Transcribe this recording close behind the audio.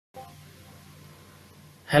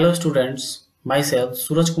Hello students, myself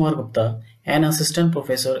Suraj Gupta, an assistant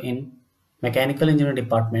professor in Mechanical Engineering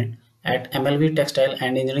Department at MLV Textile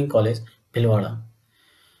and Engineering College, Bhilwara.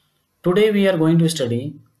 Today we are going to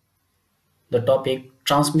study the topic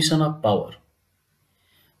transmission of power.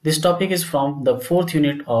 This topic is from the 4th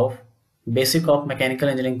unit of Basic of Mechanical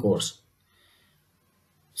Engineering course.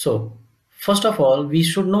 So, first of all, we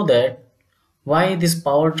should know that why this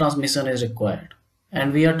power transmission is required.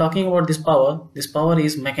 And we are talking about this power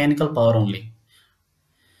is mechanical power only.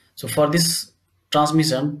 So for this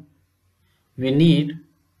transmission, we need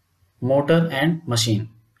motor and machine.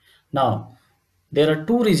 Now, there are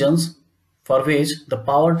two reasons for which the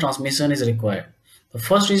power transmission is required. The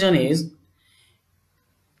first reason is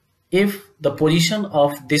if the position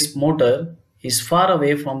of this motor is far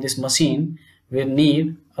away from this machine, we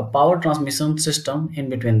need a power transmission system in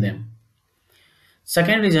between them.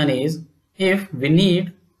 Second reason is if we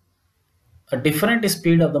need a different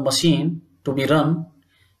speed of the machine to be run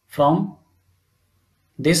from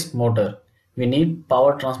this motor, we need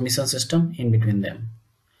power transmission system in between them.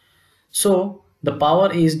 So the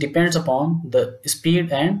power is depends upon the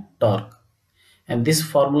speed and torque, and this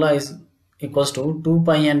formula is equals to 2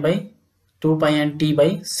 pi n t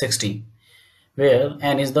by 60, where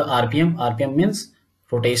n is the rpm means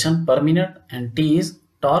rotation per minute, and t is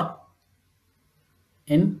torque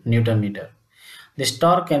in Newton meter. This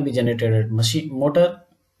torque can be generated at motor,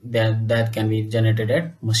 that can be generated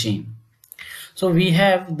at machine. So we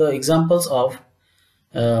have the examples of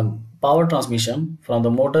power transmission from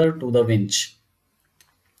the motor to the winch.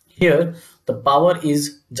 Here the power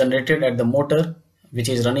is generated at the motor, which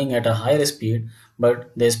is running at a higher speed,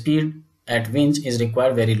 but the speed at winch is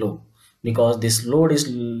required very low because this load is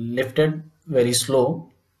lifted very slow.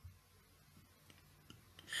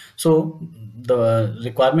 So the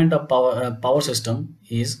requirement of power system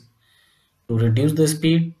is to reduce the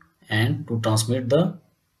speed and to transmit the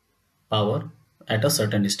power at a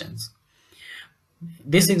certain distance.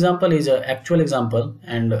 This example is an actual example,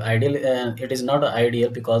 and ideal it is not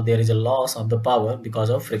ideal because there is a loss of the power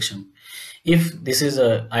because of friction. If this is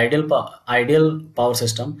a ideal power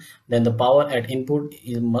system, then the power at input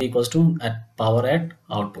is equals to power at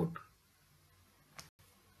output.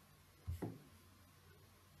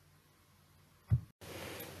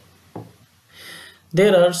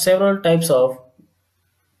 There are several types of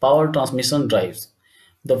power transmission drives.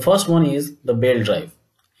 The first one is the belt drive.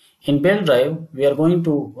 In belt drive, we are going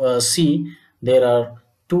to see there are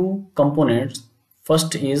two components.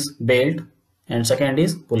 First is belt and second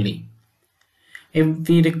is pulley. If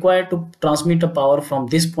we require to transmit a power from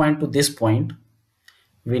this point to this point,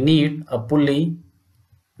 we need a pulley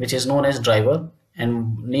which is known as driver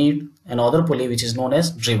and need another pulley which is known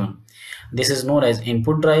as driven. This is known as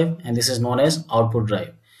input drive and this is known as output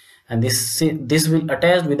drive. And this will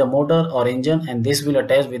attach with the motor or engine, and this will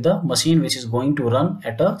attach with the machine which is going to run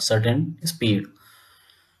at a certain speed.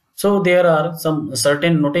 So there are some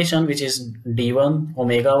certain notation which is d1,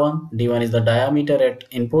 omega 1. D1 is the diameter at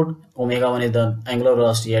input, omega 1 is the angular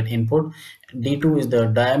velocity at input, d2 is the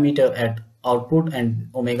diameter at output, and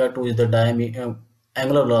omega 2 is the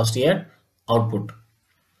angular velocity at output.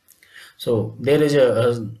 So there is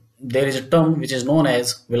a term which is known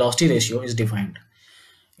as velocity ratio is defined.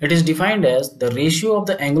 It is defined as the ratio of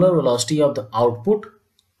the angular velocity of the output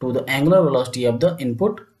to the angular velocity of the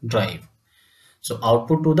input drive. So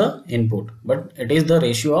output to the input, but it is the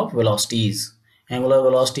ratio of velocities, angular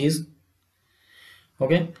velocities.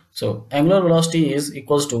 Okay, so angular velocity is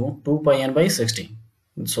equals to 2 pi n by 60.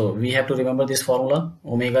 So we have to remember this formula,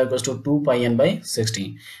 omega equals to 2 pi n by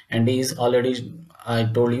 60, and d is already, I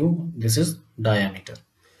told you, this is diameter,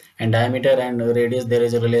 and diameter and radius there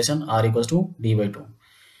is a relation, r equals to d by 2.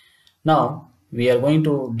 Now we are going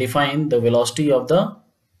to define the velocity of the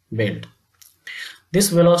belt. This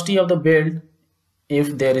velocity of the belt,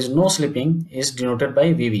 if there is no slipping, is denoted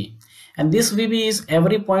by Vb, and this Vb is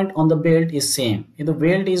every point on the belt is same. If the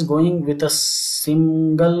belt is going with a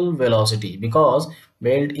single velocity, because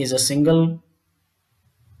belt is a single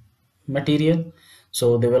material,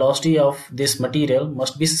 so the velocity of this material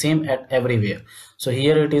must be same at everywhere. So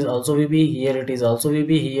here it is also Vb, here it is also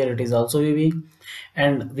Vb, here it is also Vb,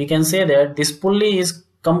 and we can say that this pulley is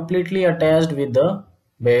completely attached with the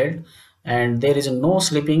belt and there is no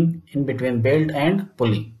slipping in between belt and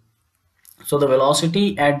pulley. So the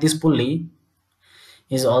velocity at this pulley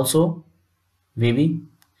is also Vb,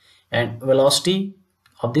 and velocity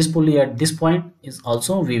of this pulley at this point is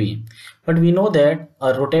also Vb. But we know that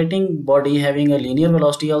a rotating body having a linear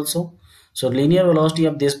velocity also. So linear velocity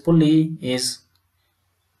of this pulley is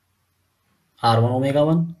r1 omega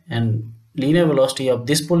 1, and linear velocity of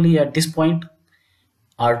this pulley at this point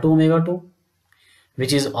r2 omega 2,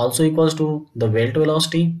 which is also equals to the belt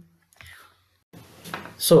velocity.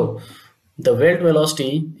 So the belt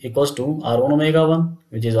velocity equals to r1 omega 1,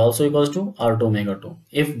 which is also equals to r2 omega 2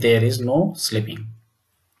 if there is no slipping.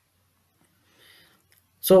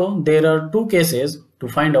 So there are two cases to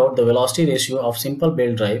find out the velocity ratio of simple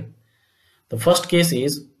belt drive. The first case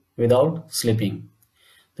is without slipping.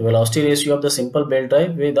 The velocity ratio of the simple belt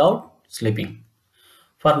drive without slipping.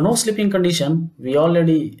 For no slipping condition, we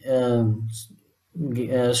already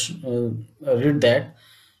read that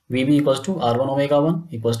Vb equals to r1 omega 1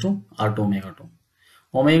 equals to r2 omega 2.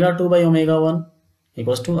 Omega 2 by omega 1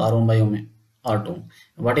 equals to r1 by r2.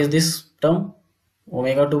 What is this term?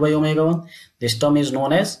 Omega 2 by omega 1. This term is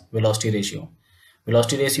known as velocity ratio.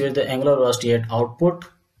 Velocity ratio is the angular velocity at output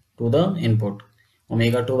to the input.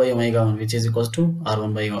 Omega 2 by omega 1, which is equals to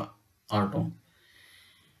r1 by r2.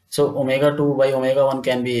 So omega 2 by omega 1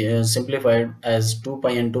 can be simplified as 2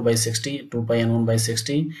 pi n2 by 60, 2 pi n1 by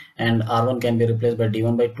 60, and r1 can be replaced by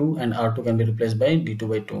d1 by 2 and r2 can be replaced by d2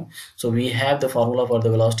 by 2. So we have the formula for the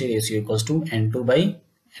velocity ratio equals to n2 by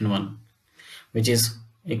n1, which is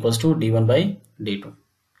equals to d1 by d2.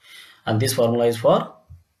 And this formula is for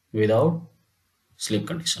without slip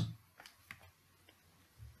condition.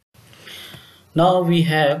 Now we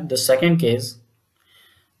have the second case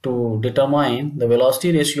to determine the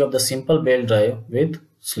velocity ratio of the simple belt drive with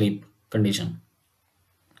slip condition.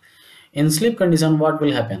 In slip condition, what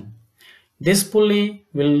will happen? This pulley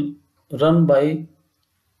will run by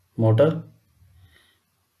motor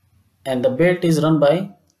and the belt is run by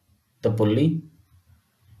the pulley,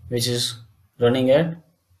 which is running at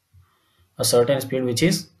a certain speed, which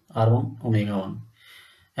is r1 omega 1,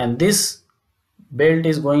 and this belt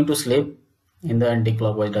is going to slip in the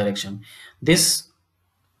anti-clockwise direction. This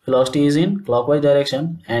velocity is in clockwise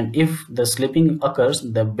direction, and if the slipping occurs,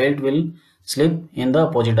 the belt will slip in the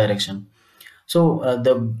opposite direction. So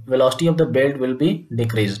the velocity of the belt will be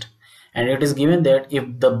decreased, and it is given that if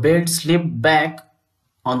the belt slip back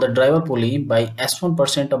on the driver pulley by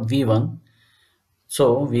s1% of v1,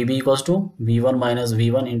 so Vb equals to v1 minus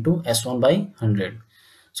v1 into s1 by 100.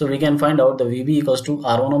 So we can find out the Vb equals to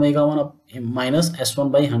r1 omega 1 minus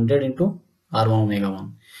s1 by 100 into r1 omega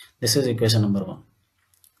 1. This is equation number 1.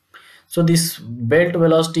 So this belt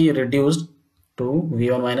velocity reduced to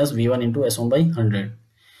v1 minus v1 into s1 by 100,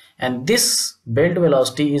 and this belt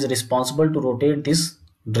velocity is responsible to rotate this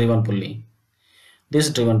driven pulley.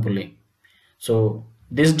 So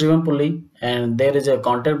this driven pulley, and there is a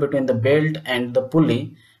contact between the belt and the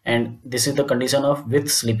pulley, and this is the condition of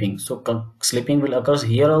with slipping. So slipping will occur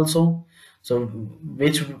here also. So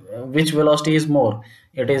which velocity is more?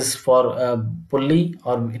 It is for pulley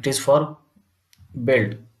or it is for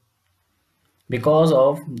belt? Because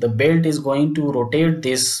of the belt is going to rotate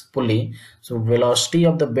this pulley, so velocity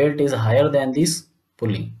of the belt is higher than this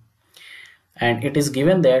pulley, and it is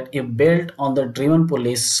given that if belt on the driven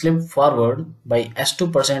pulley slip forward by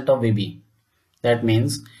s2% of Vb, that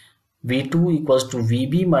means V2 equals to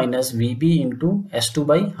Vb minus Vb into s2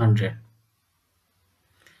 by 100.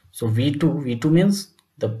 So V2 means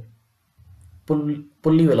the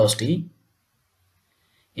pulley velocity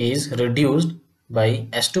is reduced by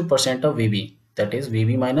s2% of Vb, that is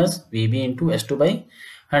Vb minus Vb into s2 by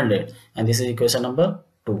 100, and this is equation number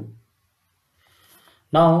 2.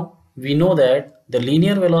 Now we know that the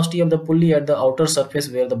linear velocity of the pulley at the outer surface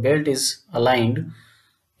where the belt is aligned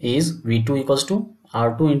is V2 equals to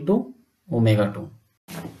R2 into omega 2.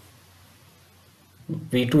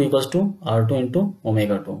 V2 equals to R2 into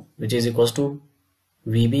omega 2, which is equals to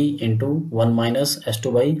Vb into 1 minus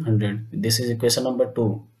s2 by 100. This is equation number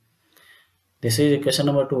 2.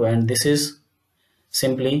 And this is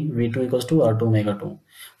simply V2 equals to R2 omega 2.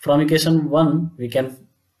 From equation 1, we can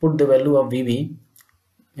put the value of Vb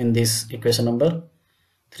in this equation number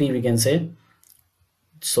 3, we can say.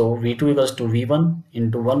 So V2 equals to V1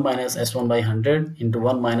 into 1 minus S1 by 100 into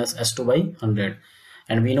 1 minus S2 by 100.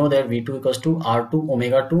 And we know that V2 equals to R2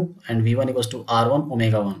 omega 2 and V1 equals to R1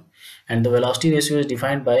 omega 1. And the velocity ratio is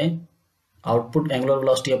defined by output angular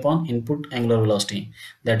velocity upon input angular velocity,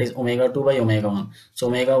 that is omega 2 by omega 1. So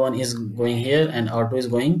omega 1 is going here and R2 is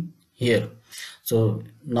going here. So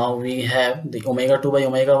now we have the omega 2 by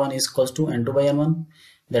omega 1 is equals to n2 by n1,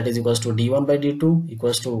 that is equals to d1 by d2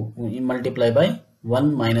 equals to multiply by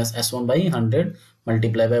 1 minus s1 by 100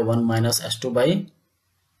 multiply by 1 minus s2 by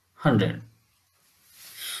 100.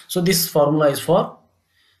 So this formula is for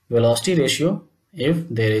velocity ratio if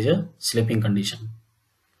there is a slipping condition.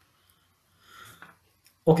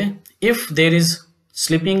 Okay, if there is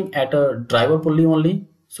slipping at a driver pulley only,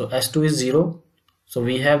 so S2 is 0. So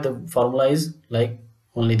we have the formula is like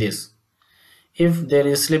only this. if there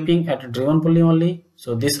is slipping at a driven pulley only,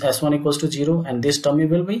 so this s1 equals to 0 and this term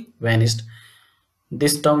will be vanished.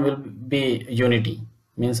 This term will be unity,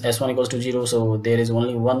 means s1 equals to 0, so there is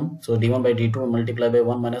only 1, so d1 by d2 multiplied by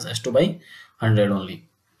 1 minus s2 by 100 only.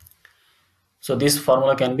 So this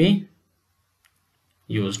formula can be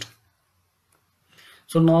used.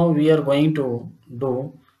 So now we are going to do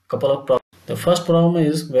couple of problems. The first problem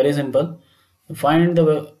is very simple. Find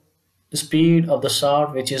the speed of the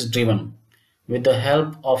shaft which is driven with the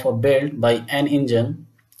help of a belt by an engine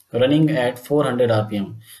running at 400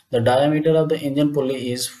 rpm. The diameter of the engine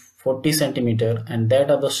pulley is 40 centimeter and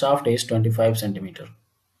that of the shaft is 25 centimeter.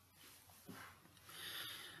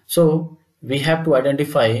 So we have to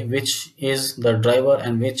identify which is the driver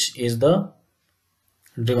and which is the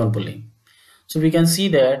driven pulley. So we can see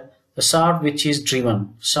that the shaft which is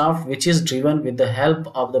driven with the help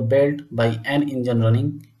of the belt by an engine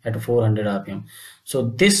running at 400 rpm. So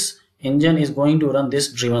this engine is going to run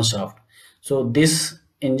this driven shaft. So this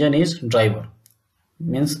engine is driver,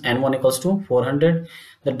 means n1 equals to 400.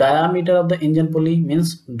 The diameter of the engine pulley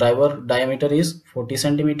means driver diameter is 40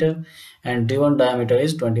 centimeter and driven diameter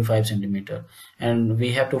is 25 centimeter, and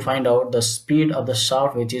we have to find out the speed of the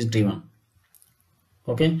shaft which is driven.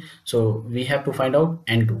 Okay, so we have to find out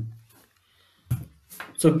n2.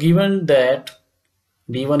 So given that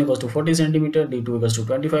d1 equals to 40 centimeter, d2 equals to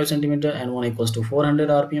 25 centimeter, n1 equals to 400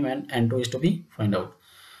 rpm, and n2 is to be find out.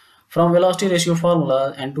 From velocity ratio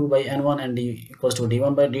formula, n2 by n1 and d equals to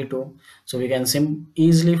d1 by d2, so we can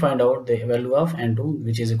easily find out the value of n2,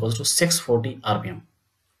 which is equals to 640 rpm.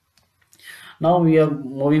 Now we are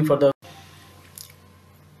moving for the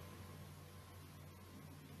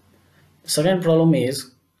second problem.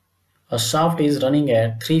 Is a shaft is running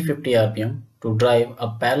at 350 rpm to drive a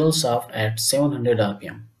parallel shaft at 700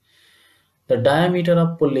 rpm. The diameter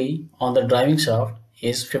of pulley on the driving shaft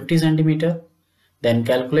is 50 centimeter. Then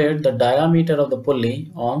calculate the diameter of the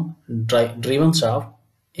pulley on driven shaft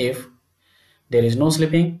if there is no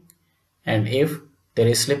slipping and if there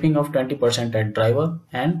is slipping of 20% at driver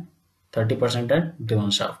and 30% at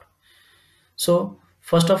driven shaft. So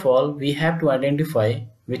first of all, we have to identify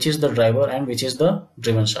which is the driver and which is the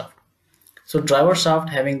driven shaft. So driver shaft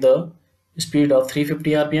having the speed of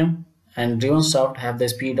 350 rpm and driven shaft have the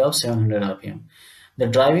speed of 700 rpm. The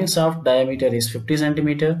driving shaft diameter is 50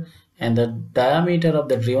 centimeter and the diameter of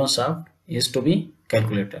the driven shaft is to be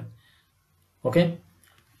calculated. Okay,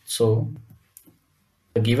 so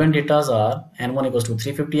the given data are n1 equals to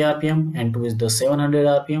 350 rpm, n2 is the 700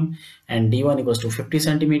 rpm, and d1 equals to 50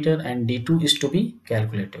 centimeter and d2 is to be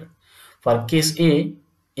calculated. For case A,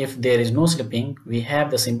 if there is no slipping, we have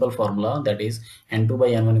the simple formula, that is n2 by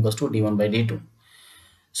n1 equals to d1 by d2.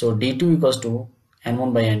 So d2 equals to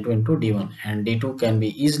n1 by n2 into d1, and d2 can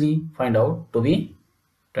be easily find out to be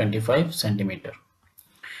 25 centimeter.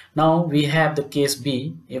 Now we have the case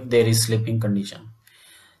B if there is slipping condition.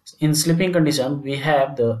 In slipping condition, we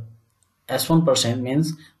have the S1%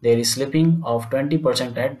 means there is slipping of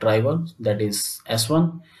 20% at driver, that is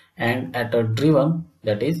S1, and at a driven,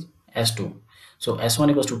 that is S2. So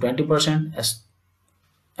S1 equals to 20%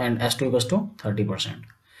 and S2 equals to 30%.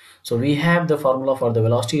 So we have the formula for the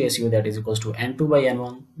velocity ratio, that is equals to n2 by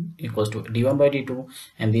n1 equals to d1 by d2,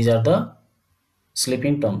 and these are the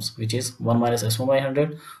slipping terms, which is 1 minus s1 by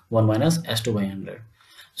 100, 1 minus s2 by 100.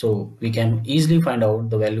 So we can easily find out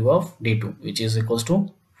the value of d2, which is equals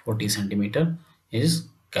to 40 centimeter is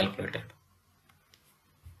calculated.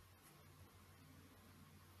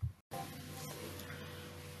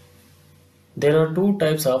 There are two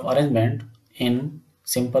types of arrangement in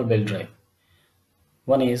simple belt drive.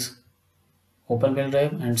 One is open belt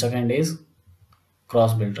drive and second is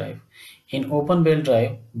cross belt drive. In open belt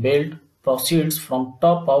drive, belt proceeds from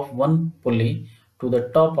top of one pulley to the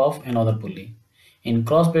top of another pulley. In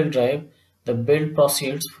cross belt drive, the belt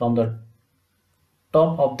proceeds from the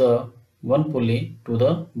top of the one pulley to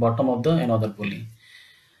the bottom of the another pulley.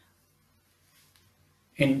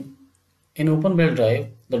 In open belt drive,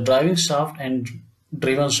 the driving shaft and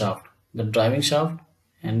driven shaft,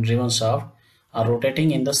 are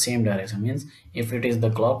rotating in the same direction. Means if it is the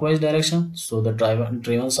clockwise direction, so the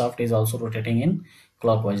driven shaft is also rotating in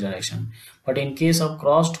clockwise direction. But in case of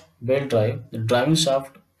crossed belt drive, the driving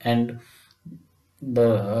shaft and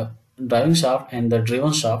the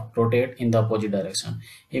driven shaft rotate in the opposite direction.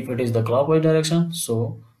 If it is the clockwise direction,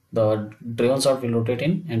 so the driven shaft will rotate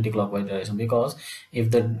in anti-clockwise direction, because if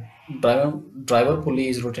the driver pulley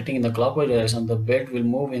is rotating in the clockwise direction, the belt will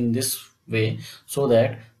move in this way, so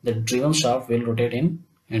that the driven shaft will rotate in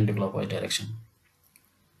anti-clockwise direction.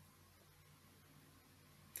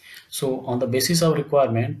 So on the basis of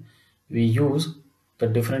requirement, we use the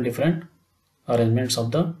different arrangements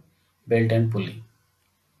of the belt and pulley.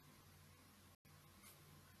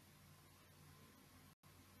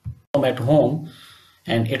 I'm at home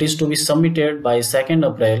and it is to be submitted by 2nd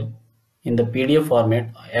April in the PDF format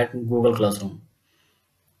at Google Classroom.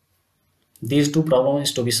 These two problems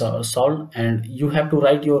is to be solved, and you have to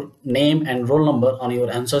write your name and roll number on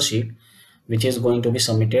your answer sheet, which is going to be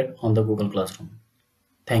submitted on the Google Classroom.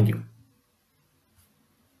 Thank you.